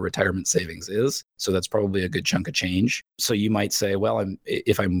where your retirement savings is. So that's probably a good chunk of change. So you might say, well,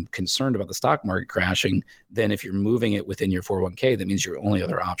 if I'm concerned about the stock market crashing, then if you're moving it within your 401k, that means your only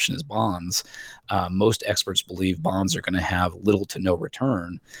other option is bonds. Most experts believe bonds are going to have little to no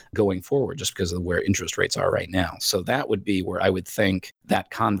return going forward, just because of where interest rates are right now. So that would be where I would think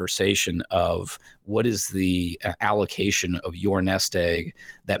that conversation of what is the allocation of your nest egg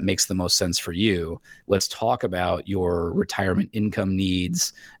that makes the most sense for you. Let's talk about your retirement income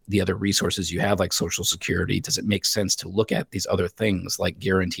needs, the other resources you have, like Social Security. Does it make sense to look at these other things like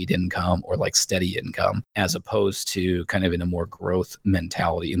guaranteed income or like steady income, as opposed to kind of in a more growth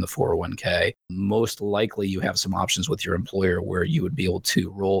mentality in the 401k? Most likely you have some options with your employer where you would be able to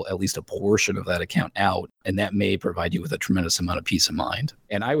roll at least a portion of that account out, and that may provide you with a tremendous amount of peace of mind.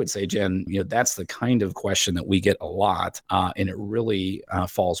 And I would say, Jen, that's the kind of question that we get a lot, and it really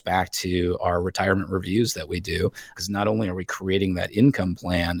falls back to our retirement reviews that we do, because not only are we creating that income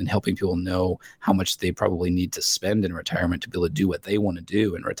plan and helping people know how much they probably need to spend in retirement to be able to do what they want to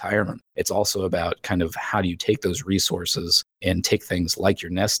do in retirement, it's also about kind of how do you take those resources and take things like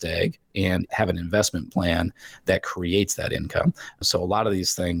your nest egg and have an investment plan that creates that income. So a lot of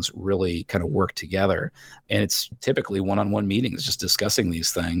these things really kind of work together, and it's typically one-on-one meetings, just discussing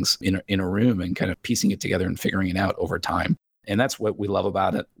these things in a room and kind of piecing it together and figuring it out over time. And that's what we love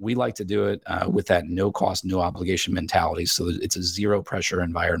about it. We like to do it with that no cost, no obligation mentality. So it's a zero pressure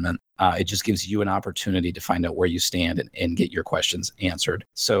environment. It just gives you an opportunity to find out where you stand and get your questions answered.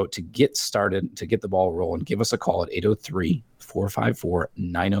 So to get started, to get the ball rolling, give us a call at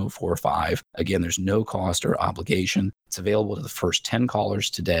 803-454-9045. Again, there's no cost or obligation. It's available to the first 10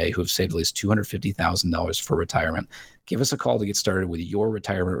 callers today who have saved at least $250,000 for retirement. Give us a call to get started with your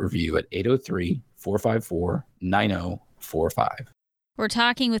retirement review at 803-454-9045. We're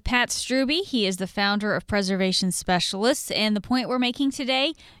talking with Pat Strube. He is the founder of Preservation Specialists. And the point we're making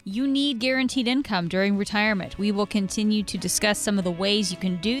today, you need guaranteed income during retirement. We will continue to discuss some of the ways you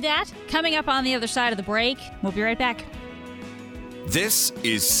can do that. Coming up on the other side of the break, we'll be right back. This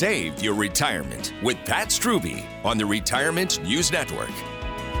is Save Your Retirement with Pat Strube on the Retirement News Network.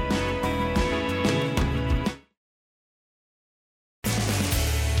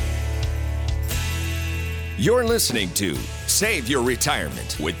 You're listening to Save your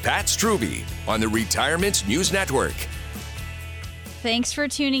retirement with Pat Strubbe on the Retirement News Network. Thanks for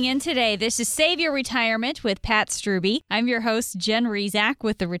tuning in today. This is Save Your Retirement with Pat Strubbe. I'm your host, Jen Rezac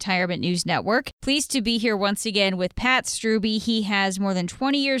with the Retirement News Network. Pleased to be here once again with Pat Strubbe. He has more than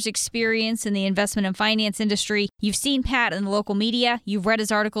 20 years experience in the investment and finance industry. You've seen Pat in the local media. You've read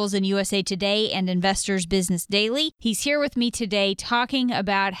his articles in USA Today and Investors Business Daily. He's here with me today talking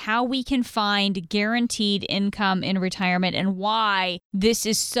about how we can find guaranteed income in retirement and why this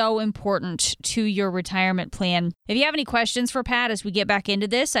is so important to your retirement plan. If you have any questions for Pat as we get back into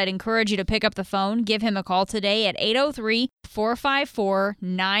this, I'd encourage you to pick up the phone. Give him a call today at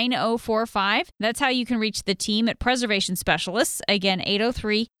 803-454-9045. That's how you can reach the team at Preservation Specialists. Again,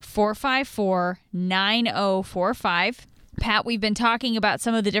 803-454-9045. Pat, we've been talking about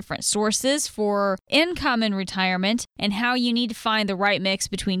some of the different sources for income in retirement and how you need to find the right mix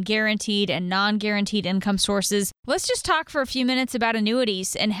between guaranteed and non-guaranteed income sources. Let's just talk for a few minutes about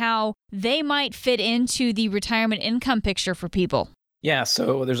annuities and how they might fit into the retirement income picture for people. Yeah,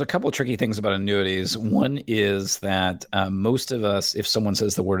 so there's a couple of tricky things about annuities. One is that most of us, if someone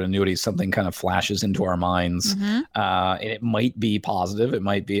says the word annuity, something kind of flashes into our minds. And it might be positive. It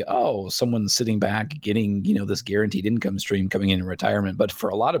might be, oh, someone's sitting back getting, this guaranteed income stream coming in retirement. But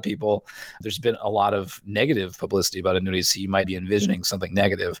for a lot of people, there's been a lot of negative publicity about annuities. So you might be envisioning something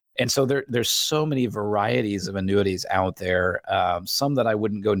negative. And so there's so many varieties of annuities out there. Some that I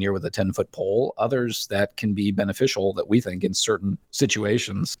wouldn't go near with a 10-foot pole, others that can be beneficial that we think in certain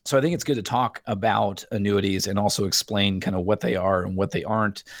situations. So I think it's good to talk about annuities and also explain kind of what they are and what they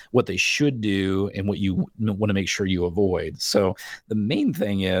aren't, what they should do, and what you want to make sure you avoid. So the main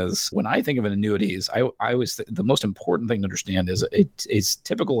thing is, when I think of an annuities, I always the most important thing to understand is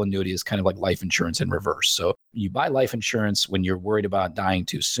typical annuity is kind of like life insurance in reverse. So you buy life insurance when you're worried about dying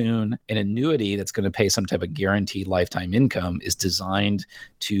too soon. An annuity that's going to pay some type of guaranteed lifetime income is designed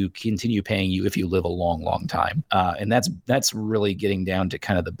to continue paying you if you live a long, long time. And that's really getting down to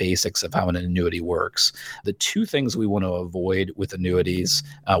kind of the basics of how an annuity works. The two things we want to avoid with annuities,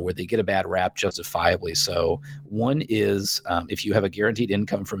 where they get a bad rap justifiably so, one is if you have a guaranteed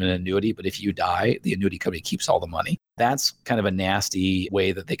income from an annuity, but if you die, the annuity company keeps all the money. That's kind of a nasty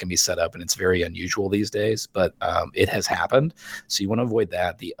way that they can be set up, and it's very unusual these days, but it has happened. So you want to avoid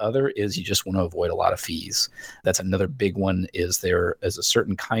that. The other is you just want to avoid a lot of fees. That's another big one. There is a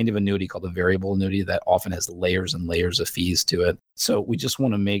certain kind of annuity called a variable annuity that often has layers and layers of fees to it. So we just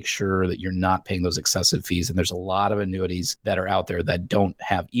want to make sure that you're not paying those excessive fees. And there's a lot of annuities that are out there that don't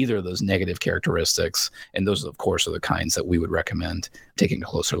have either of those negative characteristics. And those, of course, are the kinds that we would recommend taking a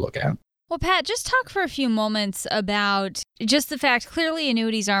closer look at. Well, Pat, just talk for a few moments about just the fact, clearly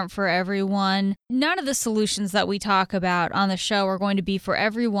annuities aren't for everyone. None of the solutions that we talk about on the show are going to be for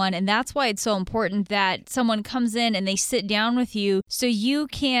everyone. And that's why it's so important that someone comes in and they sit down with you so you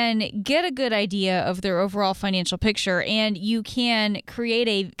can get a good idea of their overall financial picture and you can create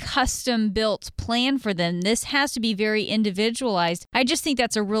a custom-built plan for them. This has to be very individualized. I just think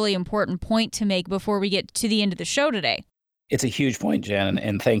that's a really important point to make before we get to the end of the show today. It's a huge point, Jen,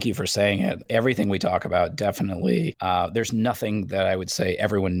 and thank you for saying it. Everything we talk about, definitely, there's nothing that I would say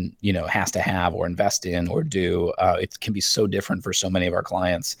everyone, has to have or invest in or do. It can be so different for so many of our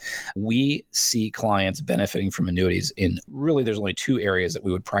clients. We see clients benefiting from annuities in really, there's only two areas that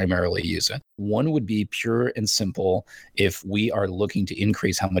we would primarily use it. One would be pure and simple if we are looking to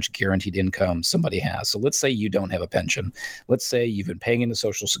increase how much guaranteed income somebody has. So let's say you don't have a pension. Let's say you've been paying into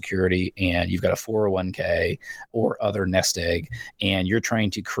Social Security and you've got a 401k or other nest egg, and you're trying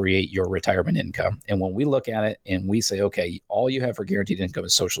to create your retirement income. And when we look at it and we say, okay, all you have for guaranteed income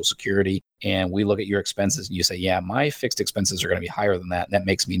is Social Security, and we look at your expenses and you say, yeah, my fixed expenses are going to be higher than that, and that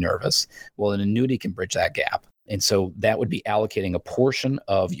makes me nervous. Well, an annuity can bridge that gap. And so that would be allocating a portion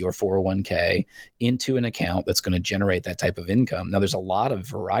of your 401k into an account that's going to generate that type of income. Now, there's a lot of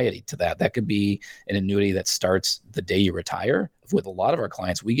variety to that. That could be an annuity that starts the day you retire. With a lot of our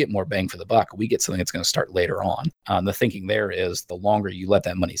clients, we get more bang for the buck. We get something that's going to start later on. The thinking there is the longer you let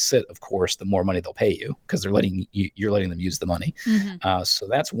that money sit, of course, the more money they'll pay you because you're letting them use the money. Mm-hmm. So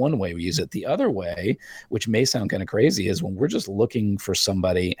that's one way we use it. The other way, which may sound kind of crazy, is when we're just looking for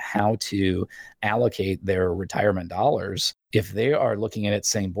somebody how to allocate their retirement dollars. If they are looking at it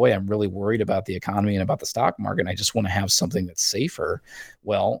saying, boy, I'm really worried about the economy and about the stock market, and I just want to have something that's safer.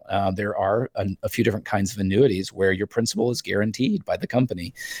 Well, there are a few different kinds of annuities where your principal is guaranteed by the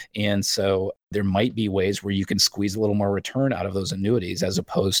company. And so There might be ways where you can squeeze a little more return out of those annuities as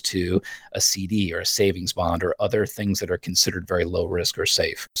opposed to a CD or a savings bond or other things that are considered very low risk or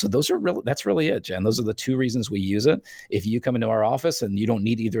safe. So that's really it, Jen. Those are the two reasons we use it. If you come into our office and you don't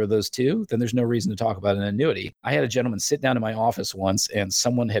need either of those two, then there's no reason to talk about an annuity. I had a gentleman sit down in my office once and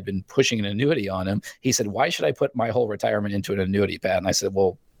someone had been pushing an annuity on him. He said, "Why should I put my whole retirement into an annuity, Pat?" And I said,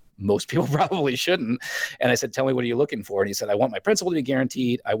 "Well, most people probably shouldn't." And I said, "Tell me, what are you looking for?" And he said, "I want my principal to be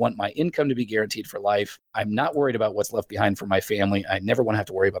guaranteed. I want my income to be guaranteed for life. I'm not worried about what's left behind for my family. I never want to have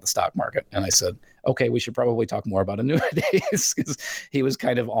to worry about the stock market." And I said, "Okay, we should probably talk more about annuities," because he was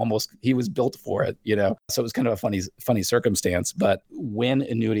he was built for it, So it was kind of a funny circumstance. But when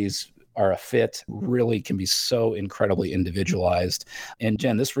annuities are a fit, really can be so incredibly individualized. And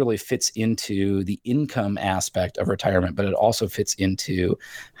Jen, this really fits into the income aspect of retirement, but it also fits into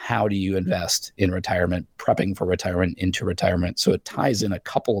how do you invest in retirement, prepping for retirement, into retirement. So it ties in a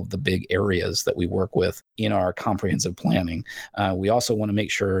couple of the big areas that we work with in our comprehensive planning. We also want to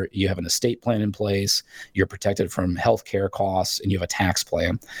make sure you have an estate plan in place, you're protected from healthcare costs, and you have a tax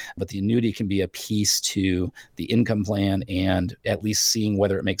plan. But the annuity can be a piece to the income plan and at least seeing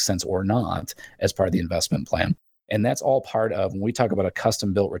whether it makes sense or not as part of the investment plan. And that's all part of, when we talk about a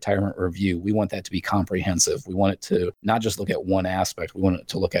custom-built retirement review, we want that to be comprehensive. We want it to not just look at one aspect, we want it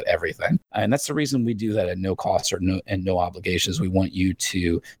to look at everything. And that's the reason we do that at no cost or no obligations. We want you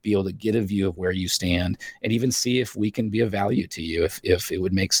to be able to get a view of where you stand and even see if we can be of value to you, if it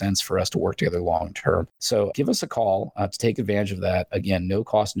would make sense for us to work together long-term. So give us a call to take advantage of that. Again, no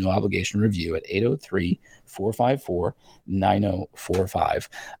cost, no obligation review at 803-454-9045.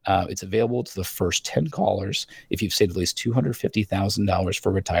 It's available to the first 10 callers. If you've saved at least $250,000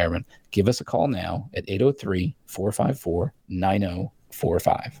 for retirement, give us a call now at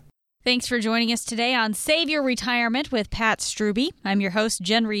 803-454-9045. Thanks for joining us today on Save Your Retirement with Pat Strube. I'm your host,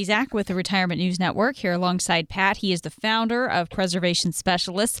 Jen Rezac, with the Retirement News Network, here alongside Pat. He is the founder of Preservation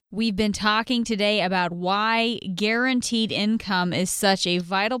Specialists. We've been talking today about why guaranteed income is such a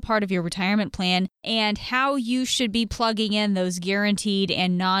vital part of your retirement plan and how you should be plugging in those guaranteed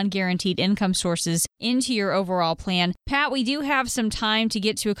and non-guaranteed income sources into your overall plan. Pat, we do have some time to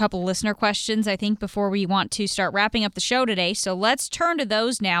get to a couple listener questions, I think, before we want to start wrapping up the show today. So let's turn to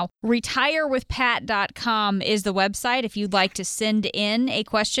those now. RetireWithPat.com is the website if you'd like to send in a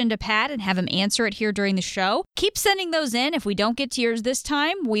question to Pat and have him answer it here during the show. Keep sending those in. If we don't get to yours this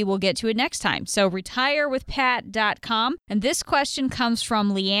time, we will get to it next time. So RetireWithPat.com. And this question comes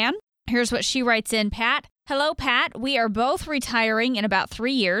from Leanne. Here's what she writes in. Pat, hello, Pat. We are both retiring in about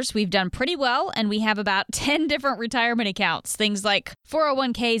 3 years. We've done pretty well, and we have about 10 different retirement accounts, things like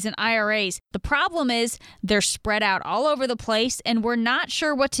 401ks and IRAs. The problem is they're spread out all over the place, and we're not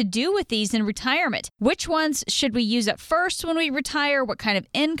sure what to do with these in retirement. Which ones should we use at first when we retire? What kind of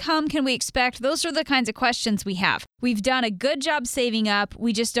income can we expect? Those are the kinds of questions we have. We've done a good job saving up.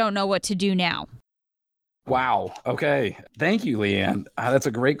 We just don't know what to do now. Wow. Okay. Thank you, Leanne. That's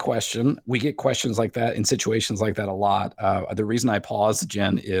a great question. We get questions like that in situations like that a lot. The reason I paused,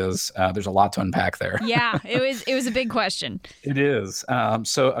 Jen, is there's a lot to unpack there. Yeah, it was a big question. It is.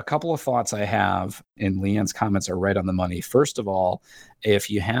 So a couple of thoughts I have, and Leanne's comments are right on the money. First of all,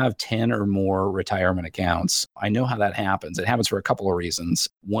 if you have 10 or more retirement accounts, I know how that happens. It happens for a couple of reasons.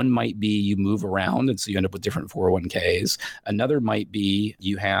 One might be you move around, and so you end up with different 401ks. Another might be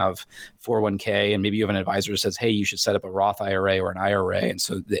you have 401k, and maybe you have an advisor who says, hey, you should set up a Roth IRA or an IRA. And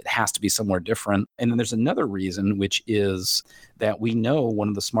so it has to be somewhere different. And then there's another reason, which is that we know one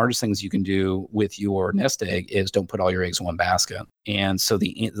of the smartest things you can do with your nest egg is don't put all your eggs in one basket. And so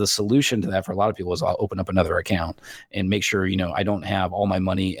the solution to that for a lot of people is I'll open up another account and make sure, I don't have all my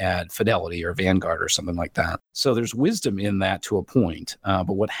money at Fidelity or Vanguard or something like that. So there's wisdom in that to a point.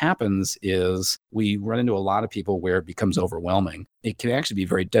 But what happens is we run into a lot of people where it becomes overwhelming. It can actually be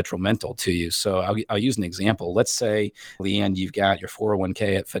very detrimental to you. So I'll use an example. Let's say, Leanne, you've got your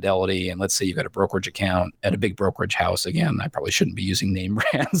 401k at Fidelity, and let's say you've got a brokerage account at a big brokerage house. Again, I probably shouldn't be using name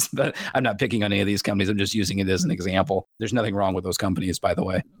brands, but I'm not picking on any of these companies. I'm just using it as an example. There's nothing wrong with those companies, by the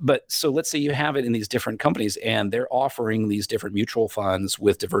way. But so let's say you have it in these different companies, and they're offering these different mutual funds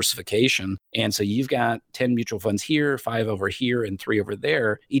with diversification. And so you've got 10 mutual funds here, 5 over here, and 3 over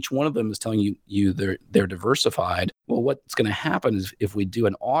there. Each one of them is telling you they're diversified. Well, what's going to happen is if we do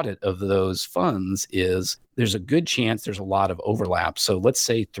an audit of those funds is there's a good chance there's a lot of overlap. So let's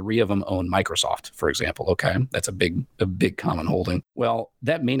say 3 of them own Microsoft, for example. Okay, that's a big common holding. Well,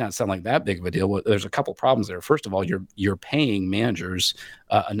 that may not sound like that big of a deal. Well, there's a couple problems there. First of all, you're paying managers,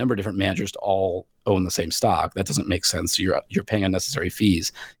 a number of different managers to all own the same stock. That doesn't make sense. So you're paying unnecessary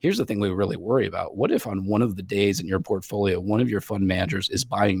fees. Here's the thing we really worry about. What if on one of the days in your portfolio, one of your fund managers is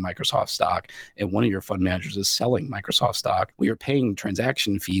buying Microsoft stock and one of your fund managers is selling Microsoft stock? Well, you're paying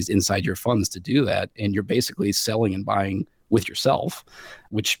transaction fees inside your funds to do that. And you're basically selling and buying with yourself,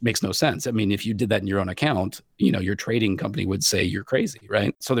 which makes no sense. I mean, if you did that in your own account, your trading company would say you're crazy,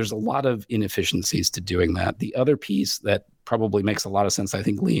 right? So there's a lot of inefficiencies to doing that. The other piece that probably makes a lot of sense, I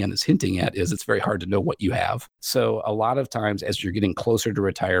think Leanne is hinting at, is it's very hard to know what you have. So a lot of times as you're getting closer to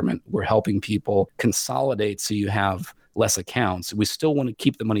retirement, we're helping people consolidate so you have less accounts. We still want to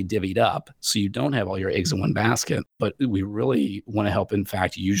keep the money divvied up so you don't have all your eggs in one basket, but we really want to help, in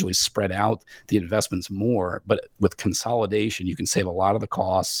fact, usually spread out the investments more. But with consolidation, you can save a lot of the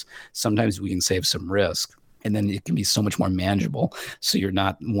costs. Sometimes we can save some risk. And then it can be so much more manageable. So you're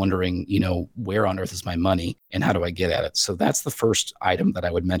not wondering, where on earth is my money and how do I get at it? So that's the first item that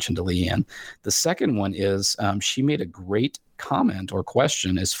I would mention to Leanne. The second one is she made a great comment or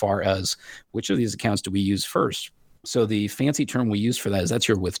question as far as which of these accounts do we use first? So the fancy term we use for that is that's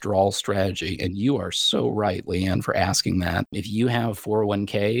your withdrawal strategy. And you are so right, Leanne, for asking that. If you have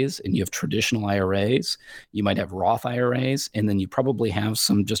 401ks and you have traditional IRAs, you might have Roth IRAs, and then you probably have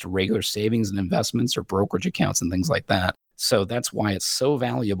some just regular savings and investments or brokerage accounts and things like that. So that's why it's so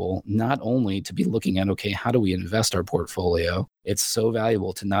valuable not only to be looking at, okay, how do we invest our portfolio? It's so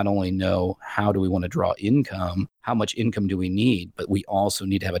valuable to not only know how do we want to draw income, how much income do we need, but we also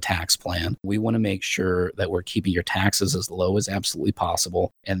need to have a tax plan. We want to make sure that we're keeping your taxes as low as absolutely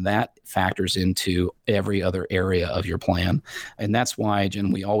possible. And that factors into every other area of your plan. And that's why,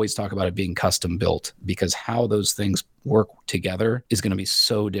 Jen, we always talk about it being custom built, because how those things work together is going to be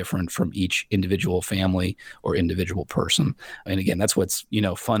so different from each individual family or individual person. And again, that's what's,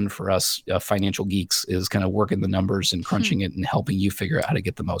 fun for us financial geeks, is kind of working the numbers and crunching it and helping you figure out how to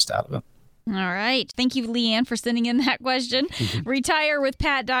get the most out of it. All right. Thank you, Leanne, for sending in that question.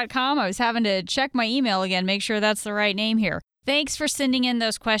 Retirewithpat.com. I was having to check my email again, make sure that's the right name here. Thanks for sending in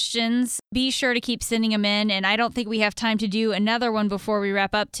those questions. Be sure to keep sending them in. And I don't think we have time to do another one before we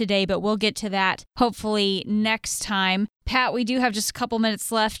wrap up today, but we'll get to that hopefully next time. Pat, we do have just a couple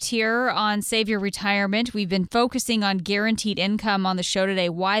minutes left here on Save Your Retirement. We've been focusing on guaranteed income on the show today,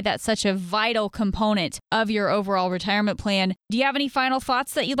 why that's such a vital component of your overall retirement plan. Do you have any final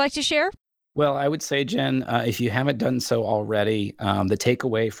thoughts that you'd like to share? Well, I would say, Jen, if you haven't done so already, the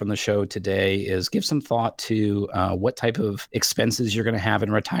takeaway from the show today is give some thought to what type of expenses you're going to have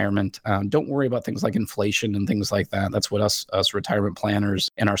in retirement. Don't worry about things like inflation and things like that. That's what us retirement planners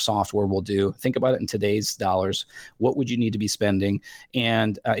and our software will do. Think about it in today's dollars. What would you need to be spending?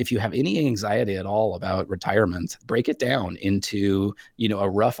 And if you have any anxiety at all about retirement, break it down into, a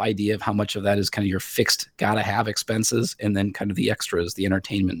rough idea of how much of that is kind of your fixed, gotta have expenses, and then kind of the extras, the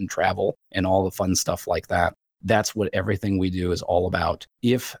entertainment and travel and all the fun stuff like that. That's what everything we do is all about.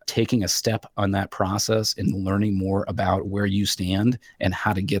 If taking a step on that process and learning more about where you stand and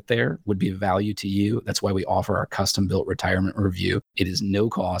how to get there would be of value to you, that's why we offer our custom-built retirement review. It is no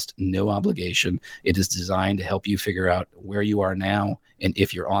cost, no obligation. It is designed to help you figure out where you are now and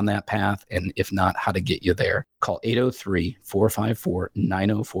if you're on that path, and if not, how to get you there. Call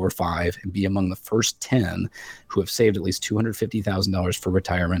 803-454-9045 and be among the first 10 who have saved at least $250,000 for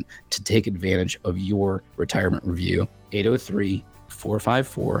retirement to take advantage of your retirement review.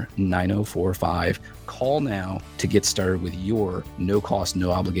 803-454-9045. Call now to get started with your no cost,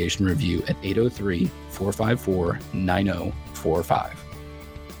 no obligation review at 803-454-9045.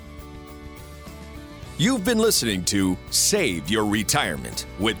 You've been listening to Save Your Retirement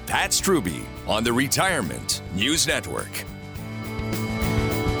with Pat Strubbe on the Retirement News Network.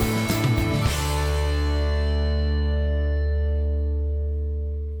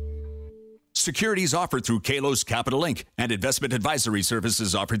 Securities offered through Kalos Capital Inc. and investment advisory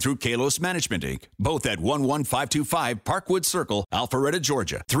services offered through Kalos Management Inc. Both at 11525 Parkwood Circle, Alpharetta,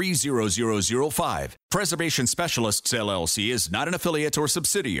 Georgia, 30005. Preservation Specialists LLC is not an affiliate or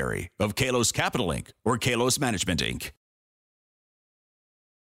subsidiary of Kalos Capital Inc. or Kalos Management Inc.